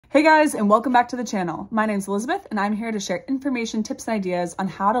Hey guys, and welcome back to the channel. My name's Elizabeth, and I'm here to share information, tips, and ideas on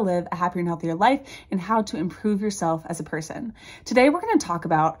how to live a happier and healthier life and how to improve yourself as a person. Today, we're going to talk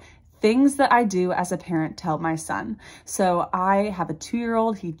about things that I do as a parent to help my son. So I have a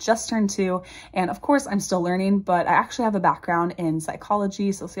 2-year-old, he just turned 2, and of course I'm still learning, but I actually have a background in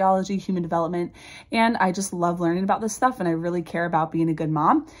psychology, sociology, human development, and I just love learning about this stuff, and I really care about being a good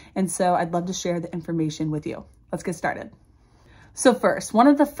mom. And so I'd love to share the information with you. Let's get started. So first, one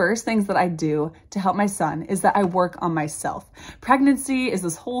of the first things that I do to help my son is that I work on myself. Pregnancy is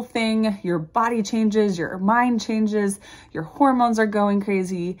this whole thing. Your body changes, your mind changes, your hormones are going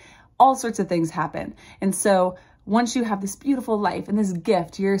crazy, all sorts of things happen. And so once you have this beautiful life and this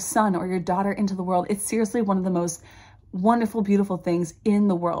gift, your son or your daughter into the world, it's seriously one of the most wonderful, beautiful things in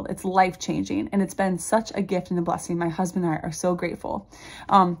the world. It's life-changing, and it's been such a gift and a blessing. My husband and I are so grateful.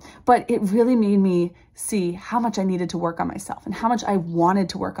 But it really made me see how much I needed to work on myself and how much I wanted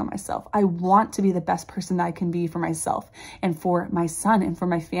to work on myself. I want to be the best person that I can be for myself and for my son and for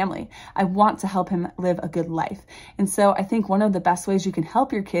my family. I want to help him live a good life. And so I think one of the best ways you can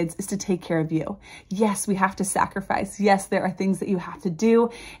help your kids is to take care of you. Yes, we have to sacrifice. Yes, there are things that you have to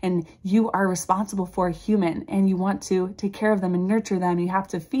do, and you are responsible for a human, and you want to take care of them and nurture them. You have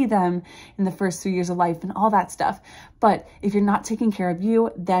to feed them in the first 3 years of life and all that stuff. But if you're not taking care of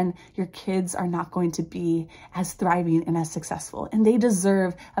you, then your kids are not going to be as thriving and as successful. And they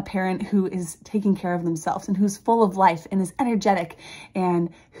deserve a parent who is taking care of themselves and who's full of life and is energetic and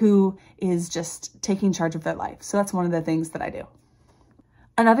who is just taking charge of their life. So that's one of the things that I do.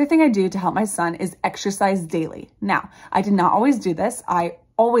 Another thing I do to help my son is exercise daily. Now, I did not always do this. I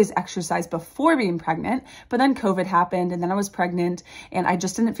always exercised before being pregnant, but then COVID happened, and then I was pregnant, and I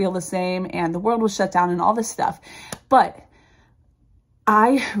just didn't feel the same, and the world was shut down and all this stuff. But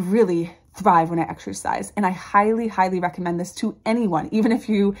I really thrive when I exercise, and I highly, highly recommend this to anyone, even if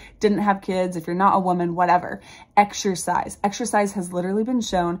you didn't have kids, if you're not a woman, whatever. Exercise. Exercise has literally been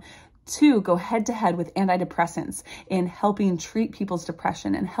shown to go head to head with antidepressants in helping treat people's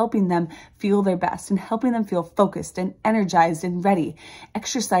depression and helping them feel their best and helping them feel focused and energized and ready.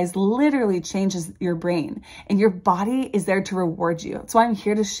 Exercise literally changes your brain, and your body is there to reward you. So I'm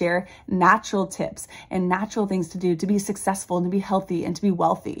here to share natural tips and natural things to do to be successful and to be healthy and to be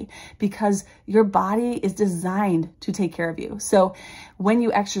wealthy, because your body is designed to take care of you. So when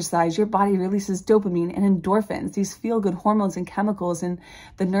you exercise, your body releases dopamine and endorphins, these feel-good hormones and chemicals and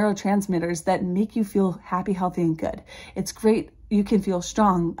the neurotransmitters that make you feel happy, healthy, and good. It's great. You can feel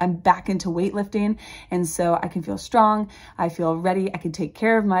strong. I'm back into weightlifting, and so I can feel strong. I feel ready. I can take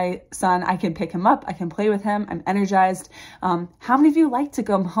care of my son. I can pick him up. I can play with him. I'm energized. How many of you like to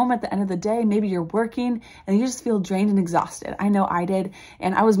go home at the end of the day? Maybe you're working and you just feel drained and exhausted. I know I did,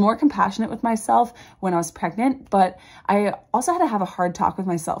 and I was more compassionate with myself when I was pregnant, but I also had to have a hard talk with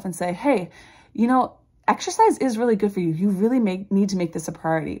myself and say, hey, you know, exercise is really good for you. You really need to make this a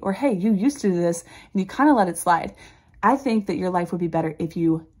priority. Or, hey, you used to do this and you kind of let it slide. I think that your life would be better if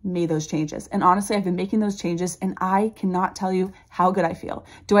you made those changes. And honestly, I've been making those changes, and I cannot tell you how good I feel.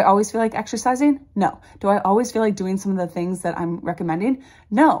 Do I always feel like exercising? No. Do I always feel like doing some of the things that I'm recommending?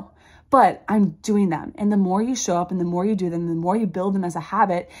 No. But I'm doing them. And the more you show up and the more you do them, the more you build them as a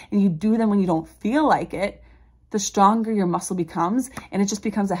habit, and you do them when you don't feel like it, the stronger your muscle becomes, and it just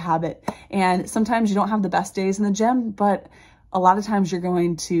becomes a habit. And sometimes you don't have the best days in the gym, but a lot of times you're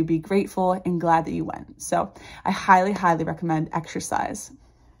going to be grateful and glad that you went. So I highly, highly recommend exercise.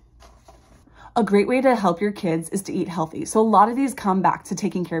 A great way to help your kids is to eat healthy. So a lot of these come back to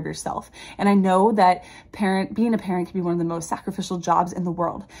taking care of yourself. And I know that being a parent can be one of the most sacrificial jobs in the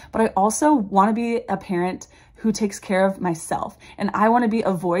world, but I also want to be a parent who takes care of myself. And I want to be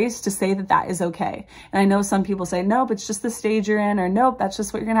a voice to say that that is okay. And I know some people say, nope, it's just the stage you're in, or nope, that's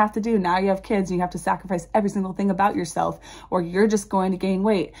just what you're going to have to do. Now you have kids and you have to sacrifice every single thing about yourself, or you're just going to gain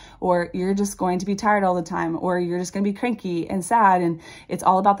weight, or you're just going to be tired all the time, or you're just going to be cranky and sad, and it's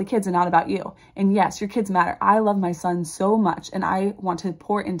all about the kids and not about you. And yes, your kids matter. I love my son so much, and I want to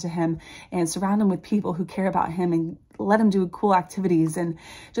pour into him and surround him with people who care about him and let him do cool activities and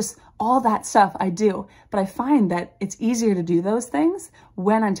just all that stuff I do. But I find that it's easier to do those things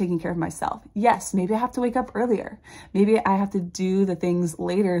when I'm taking care of myself. Yes, maybe I have to wake up earlier. Maybe I have to do the things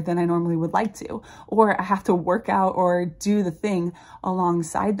later than I normally would like to, or I have to work out or do the thing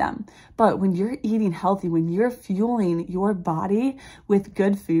alongside them. But when you're eating healthy, when you're fueling your body with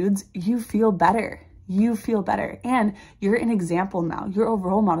good foods, you feel better. You feel better, and you're an example now. You're a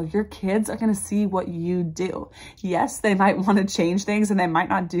role model. Your kids are going to see what you do. Yes, they might want to change things and they might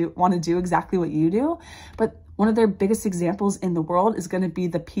not want to do exactly what you do, but one of their biggest examples in the world is going to be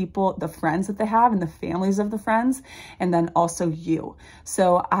the people, the friends that they have and the families of the friends, and then also you.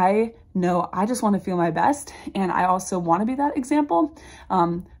 So I know I just want to feel my best, and I also want to be that example.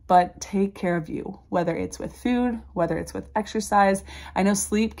 But take care of you, whether it's with food, whether it's with exercise. I know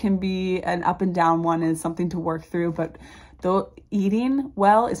sleep can be an up and down one and something to work through, but though eating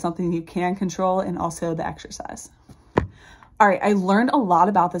well is something you can control, and also the exercise. All right, I learned a lot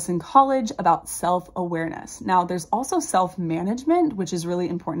about this in college, about self-awareness. Now, there's also self-management, which is really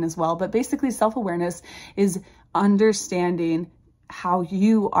important as well, but basically self-awareness is understanding how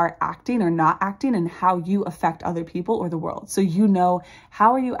you are acting or not acting and how you affect other people or the world. So you know,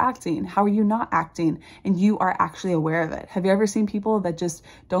 how are you acting? How are you not acting? And you are actually aware of it. Have you ever seen people that just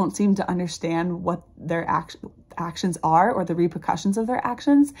don't seem to understand what their actions are or the repercussions of their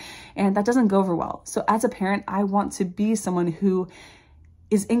actions? And that doesn't go over well. So as a parent, I want to be someone who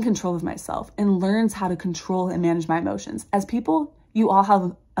is in control of myself and learns how to control and manage my emotions. As people, you all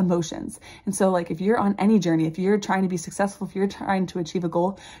have emotions. And so like, if you're on any journey, if you're trying to be successful, if you're trying to achieve a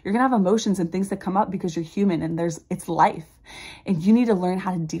goal, you're gonna have emotions and things that come up because you're human and it's life. And you need to learn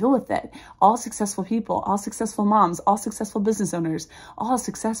how to deal with it. All successful people, all successful moms, all successful business owners, all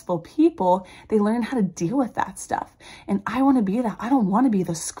successful people, they learn how to deal with that stuff. And I want to be that. I don't want to be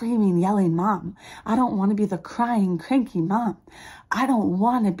the screaming, yelling mom. I don't want to be the crying, cranky mom. I don't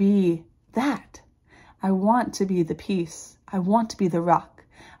want to be that. I want to be the peace. I want to be the rock.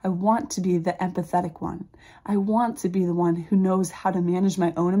 I want to be the empathetic one. I want to be the one who knows how to manage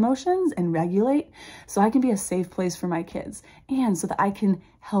my own emotions and regulate so I can be a safe place for my kids and so that I can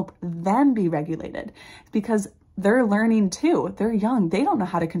help them be regulated, because they're learning too. They're young. They don't know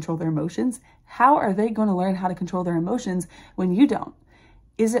how to control their emotions. How are they going to learn how to control their emotions when you don't?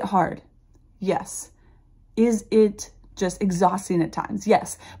 Is it hard? Yes. Is it just exhausting at times?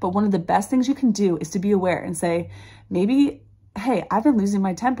 Yes. But one of the best things you can do is to be aware and say, maybe, hey, I've been losing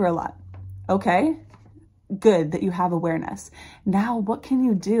my temper a lot. Okay, good that you have awareness. Now, what can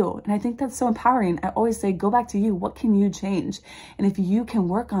you do? And I think that's so empowering. I always say, go back to you. What can you change? And if you can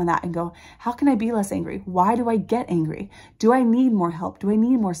work on that and go, how can I be less angry? Why do I get angry? Do I need more help? Do I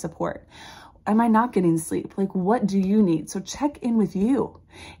need more support? Am I not getting sleep? Like, what do you need? So check in with you.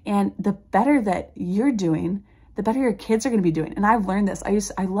 And the better that you're doing, the better your kids are going to be doing. And I've learned this.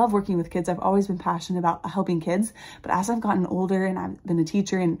 I love working with kids. I've always been passionate about helping kids. But as I've gotten older and I've been a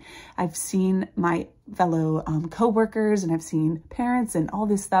teacher and I've seen my fellow coworkers and I've seen parents and all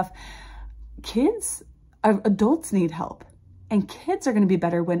this stuff, adults need help. And kids are going to be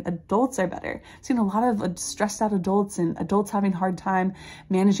better when adults are better. I've seen a lot of stressed out adults and adults having a hard time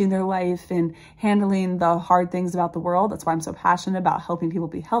managing their life and handling the hard things about the world. That's why I'm so passionate about helping people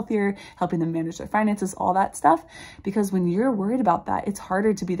be healthier, helping them manage their finances, all that stuff. Because when you're worried about that, it's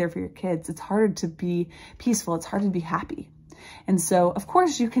harder to be there for your kids. It's harder to be peaceful. It's harder to be happy. And so, of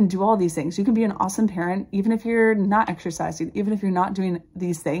course, you can do all these things. You can be an awesome parent, even if you're not exercising, even if you're not doing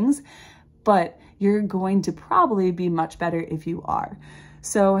these things. But you're going to probably be much better if you are.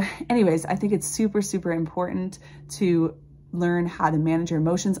 So anyways, I think it's super, super important to learn how to manage your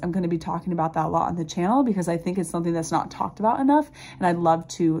emotions. I'm going to be talking about that a lot on the channel because I think it's something that's not talked about enough, and I'd love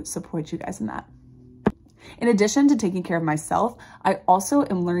to support you guys in that. In addition to taking care of myself, I also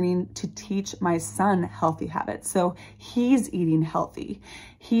am learning to teach my son healthy habits. So he's eating healthy.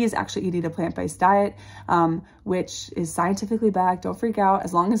 He is actually eating a plant-based diet, which is scientifically backed. Don't freak out.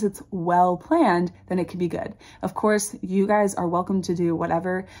 As long as it's well planned, then it can be good. Of course, you guys are welcome to do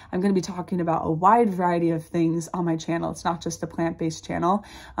whatever. I'm going to be talking about a wide variety of things on my channel. It's not just a plant-based channel.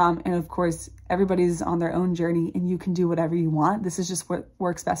 And of course, everybody's on their own journey and you can do whatever you want. This is just what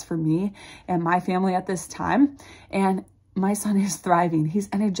works best for me and my family at this time. And my son is thriving. He's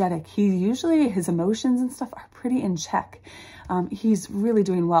energetic. His emotions and stuff are pretty in check. He's really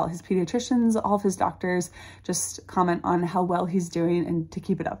doing well. His pediatricians, all of his doctors just comment on how well he's doing and to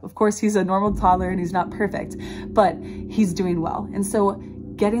keep it up. Of course, he's a normal toddler and he's not perfect, but he's doing well. And so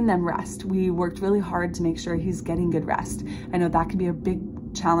getting them rest, we worked really hard to make sure he's getting good rest. I know that can be a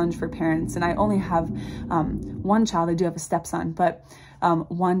big challenge for parents. And I only have one child. I do have a stepson, but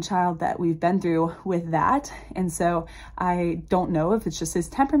one child that we've been through with that. And so I don't know if it's just his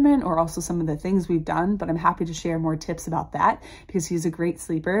temperament or also some of the things we've done, but I'm happy to share more tips about that because he's a great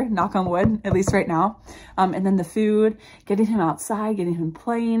sleeper, knock on wood, at least right now. And then the food, getting him outside, getting him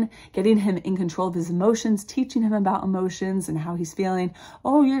playing, getting him in control of his emotions, teaching him about emotions and how he's feeling.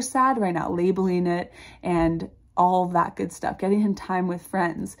 Oh, you're sad right now, labeling it and all that good stuff, getting him time with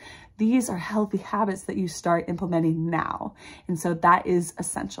friends. These are healthy habits that you start implementing now. And so that is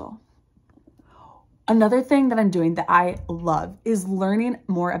essential. Another thing that I'm doing that I love is learning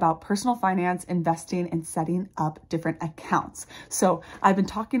more about personal finance, investing, and setting up different accounts. So I've been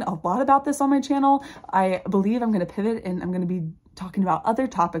talking a lot about this on my channel. I believe I'm going to pivot and I'm going to be talking about other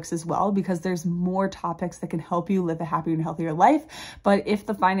topics as well, because there's more topics that can help you live a happier and healthier life. But if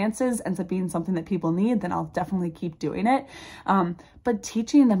the finances ends up being something that people need, then I'll definitely keep doing it. But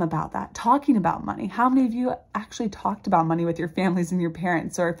teaching them about that, talking about money. How many of you actually talked about money with your families and your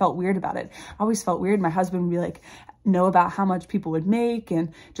parents, or felt weird about it? I always felt weird. My husband would be like, know about how much people would make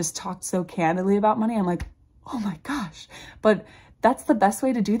and just talk so candidly about money. I'm like, oh my gosh. But that's the best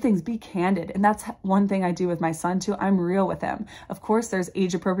way to do things. Be candid. And that's one thing I do with my son too. I'm real with him. Of course, there's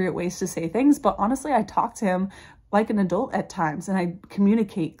age appropriate ways to say things, but honestly, I talk to him like an adult at times, and I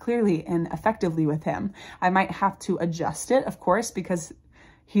communicate clearly and effectively with him. I might have to adjust it, of course, because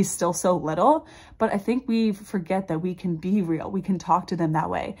he's still so little, but I think we forget that we can be real. We can talk to them that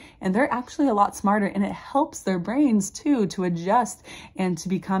way. And they're actually a lot smarter, and it helps their brains too to adjust and to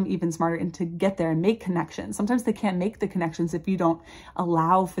become even smarter and to get there and make connections. Sometimes they can't make the connections if you don't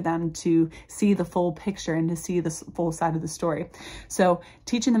allow for them to see the full picture and to see the full side of the story. So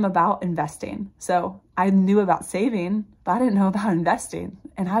teaching them about investing. So I knew about saving, but I didn't know about investing.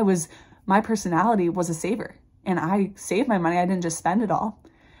 And my personality was a saver, and I saved my money. I didn't just spend it all.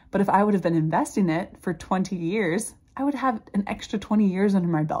 But if I would have been investing it for 20 years, I would have an extra 20 years under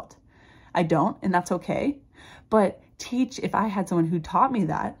my belt. I don't, and that's okay. But if I had someone who taught me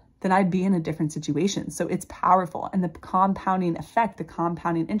that, then I'd be in a different situation. So it's powerful. And the compounding effect, the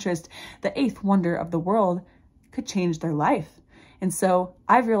compounding interest, the eighth wonder of the world could change their life. And so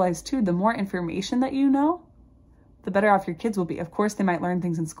I've realized too, the more information that you know, the better off your kids will be. Of course, they might learn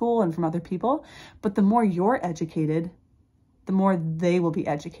things in school and from other people, but the more you're educated, the more they will be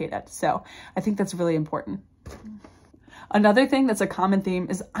educated. So I think that's really important. Another thing that's a common theme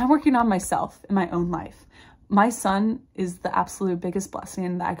is I'm working on myself in my own life. My son is the absolute biggest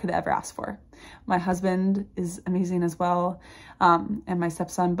blessing that I could ever ask for. My husband is amazing as well, and my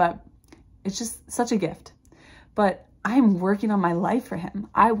stepson, but it's just such a gift. But I'm working on my life for him.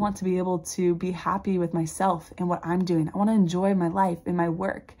 I want to be able to be happy with myself and what I'm doing. I want to enjoy my life and my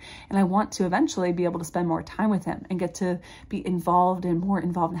work. And I want to eventually be able to spend more time with him and get to be more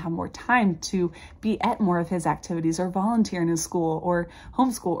involved and have more time to be at more of his activities or volunteer in his school or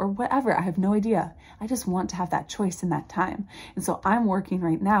homeschool or whatever. I have no idea. I just want to have that choice in that time. And so I'm working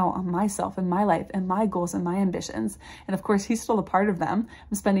right now on myself and my life and my goals and my ambitions. And of course, he's still a part of them.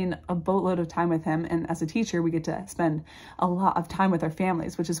 I'm spending a boatload of time with him. And as a teacher, we get to spend a lot of time with our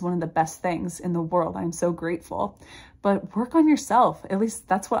families, which is one of the best things in the world. I'm so grateful. But work on yourself. At least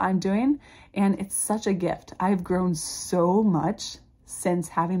that's what I'm doing. And it's such a gift. I've grown so much since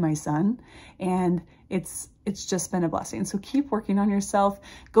having my son, and it's just been a blessing. So keep working on yourself.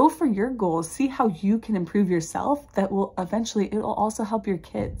 Go for your goals. See how you can improve yourself. That will eventually, it will also help your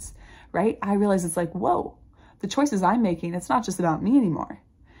kids, right? I realize it's like, whoa, the choices I'm making, it's not just about me anymore.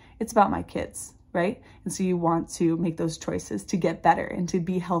 It's about my kids. Right? And so you want to make those choices to get better and to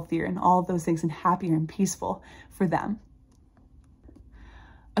be healthier and all of those things and happier and peaceful for them.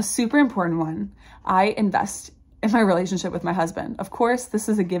 A super important one, I invest in my relationship with my husband. Of course, this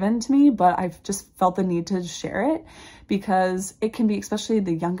is a given to me, but I've just felt the need to share it because it can be, especially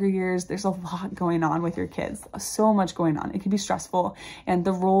the younger years, there's a lot going on with your kids, so much going on. It can be stressful and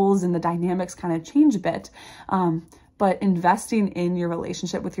the roles and the dynamics kind of change a bit. But investing in your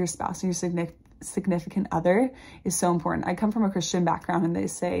relationship with your spouse and your significant other is so important. I come from a Christian background, and they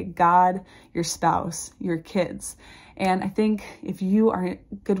say God, your spouse, your kids. And I think if you are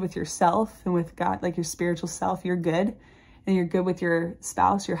good with yourself and with God, like your spiritual self, you're good, and you're good with your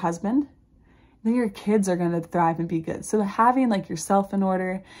spouse, your husband, then your kids are going to thrive and be good. So having like yourself in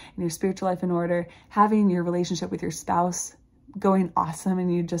order and your spiritual life in order, having your relationship with your spouse going awesome,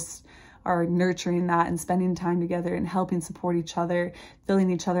 and you just are nurturing that and spending time together and helping support each other, filling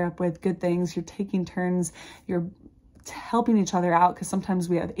each other up with good things. You're taking turns, you're helping each other out, because sometimes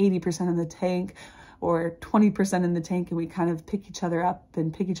we have 80% in the tank or 20% in the tank, and we kind of pick each other up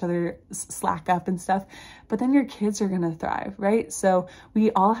and pick each other slack up and stuff. But then your kids are going to thrive, right? So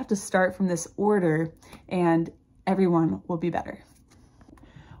we all have to start from this order, and everyone will be better.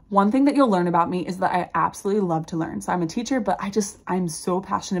 One thing that you'll learn about me is that I absolutely love to learn. So I'm a teacher, but I'm so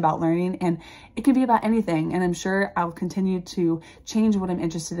passionate about learning, and it can be about anything. And I'm sure I'll continue to change what I'm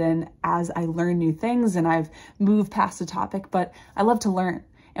interested in as I learn new things and I've moved past the topic, but I love to learn.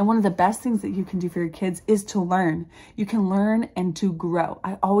 And one of the best things that you can do for your kids is to learn. You can learn and to grow.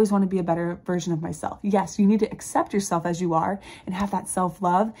 I always want to be a better version of myself. Yes, you need to accept yourself as you are and have that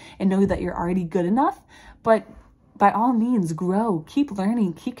self-love and know that you're already good enough, but by all means, grow, keep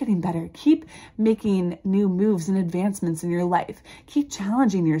learning, keep getting better, keep making new moves and advancements in your life, keep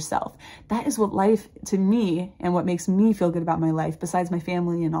challenging yourself. That is what life, to me, and what makes me feel good about my life, besides my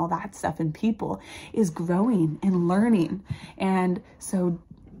family and all that stuff and people, is growing and learning. And so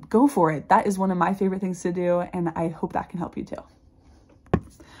go for it. That is one of my favorite things to do, and I hope that can help you too.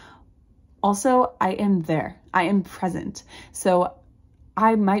 Also, I am there. I am present. So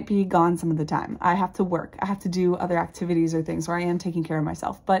I might be gone some of the time. I have to work. I have to do other activities or things where I am taking care of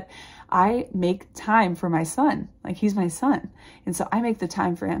myself, but I make time for my son. Like, he's my son. And so I make the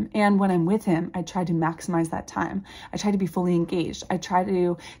time for him. And when I'm with him, I try to maximize that time. I try to be fully engaged. I try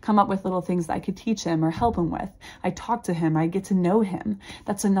to come up with little things that I could teach him or help him with. I talk to him. I get to know him.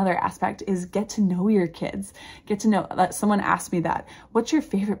 That's another aspect, is get to know your kids. Get to know that. Someone asked me that. What's your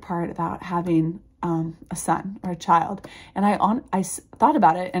favorite part about having a son or a child? And I thought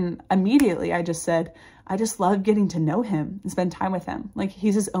about it, and immediately I just said, I just love getting to know him and spend time with him. Like,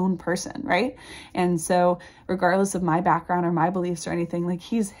 he's his own person, right? And so regardless of my background or my beliefs or anything, like,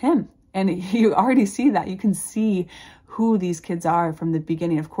 he's him. And you already see that. You can see who these kids are from the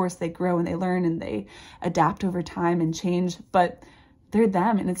beginning. Of course, they grow and they learn and they adapt over time and change, but they're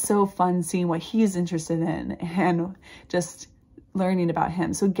them. And it's so fun seeing what he's interested in and just learning about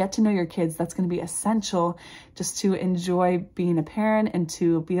him. So get to know your kids. That's going to be essential just to enjoy being a parent and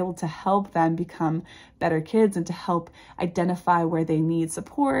to be able to help them become better kids and to help identify where they need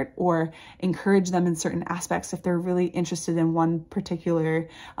support or encourage them in certain aspects if they're really interested in one particular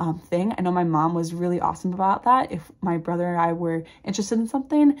thing. I know my mom was really awesome about that. If my brother and I were interested in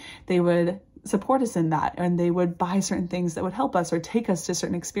something, they would support us in that, and they would buy certain things that would help us or take us to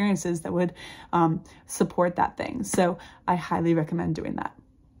certain experiences that would support that thing. So I highly recommend doing that.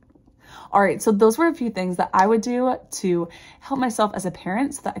 All right, so those were a few things that I would do to help myself as a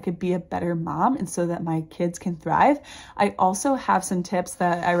parent so that I could be a better mom and so that my kids can thrive. I also have some tips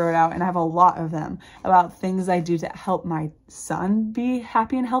that I wrote out, and I have a lot of them, about things I do to help my son be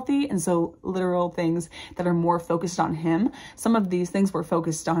happy and healthy. And so literal things that are more focused on him. Some of these things were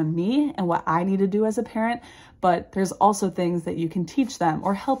focused on me and what I need to do as a parent, but there's also things that you can teach them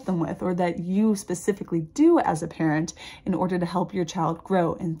or help them with, or that you specifically do as a parent in order to help your child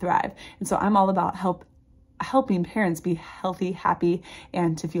grow and thrive. And so I'm all about helping parents be healthy, happy,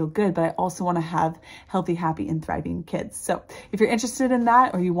 and to feel good, but I also want to have healthy, happy, and thriving kids. So if you're interested in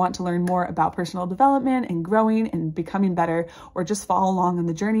that, or you want to learn more about personal development and growing and becoming better, or just follow along on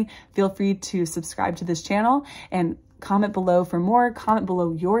the journey, feel free to subscribe to this channel and comment below for more. Comment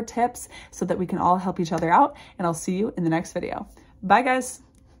below your tips so that we can all help each other out, and I'll see you in the next video. Bye, guys.